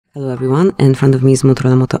Hello everyone, in front of me is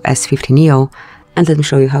Motorola Moto S50 Neo, and let me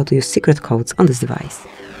show you how to use secret codes on this device.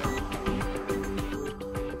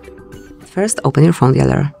 First, open your phone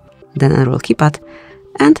dialer, then enroll keypad,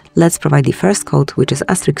 and let's provide the first code, which is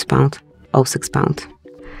 *#06#.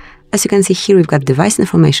 As you can see here, we've got device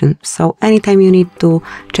information, so anytime you need to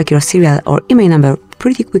check your serial or IMEI number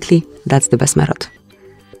pretty quickly, that's the best method.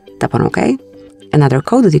 Tap on OK. Another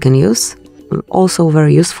code that you can use, also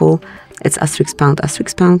very useful, it's *##, *##,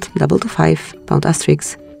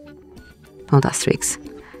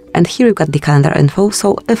 and here we've got the calendar info,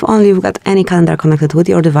 so if only you've got any calendar connected with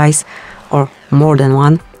your device or more than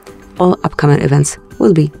one, all upcoming events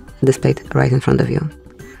will be displayed right in front of you.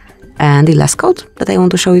 And the last code that I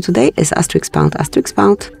want to show you today is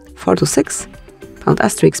 *##426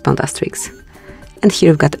 *##. And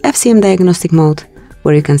here we've got FCM diagnostic mode,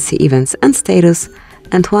 where you can see events and status,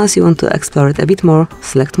 and once you want to explore it a bit more,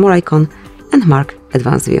 select more icon and mark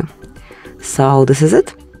advanced view. So this is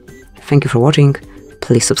it. Thank you for watching.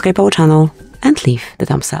 Please subscribe our channel and leave the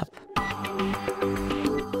thumbs up.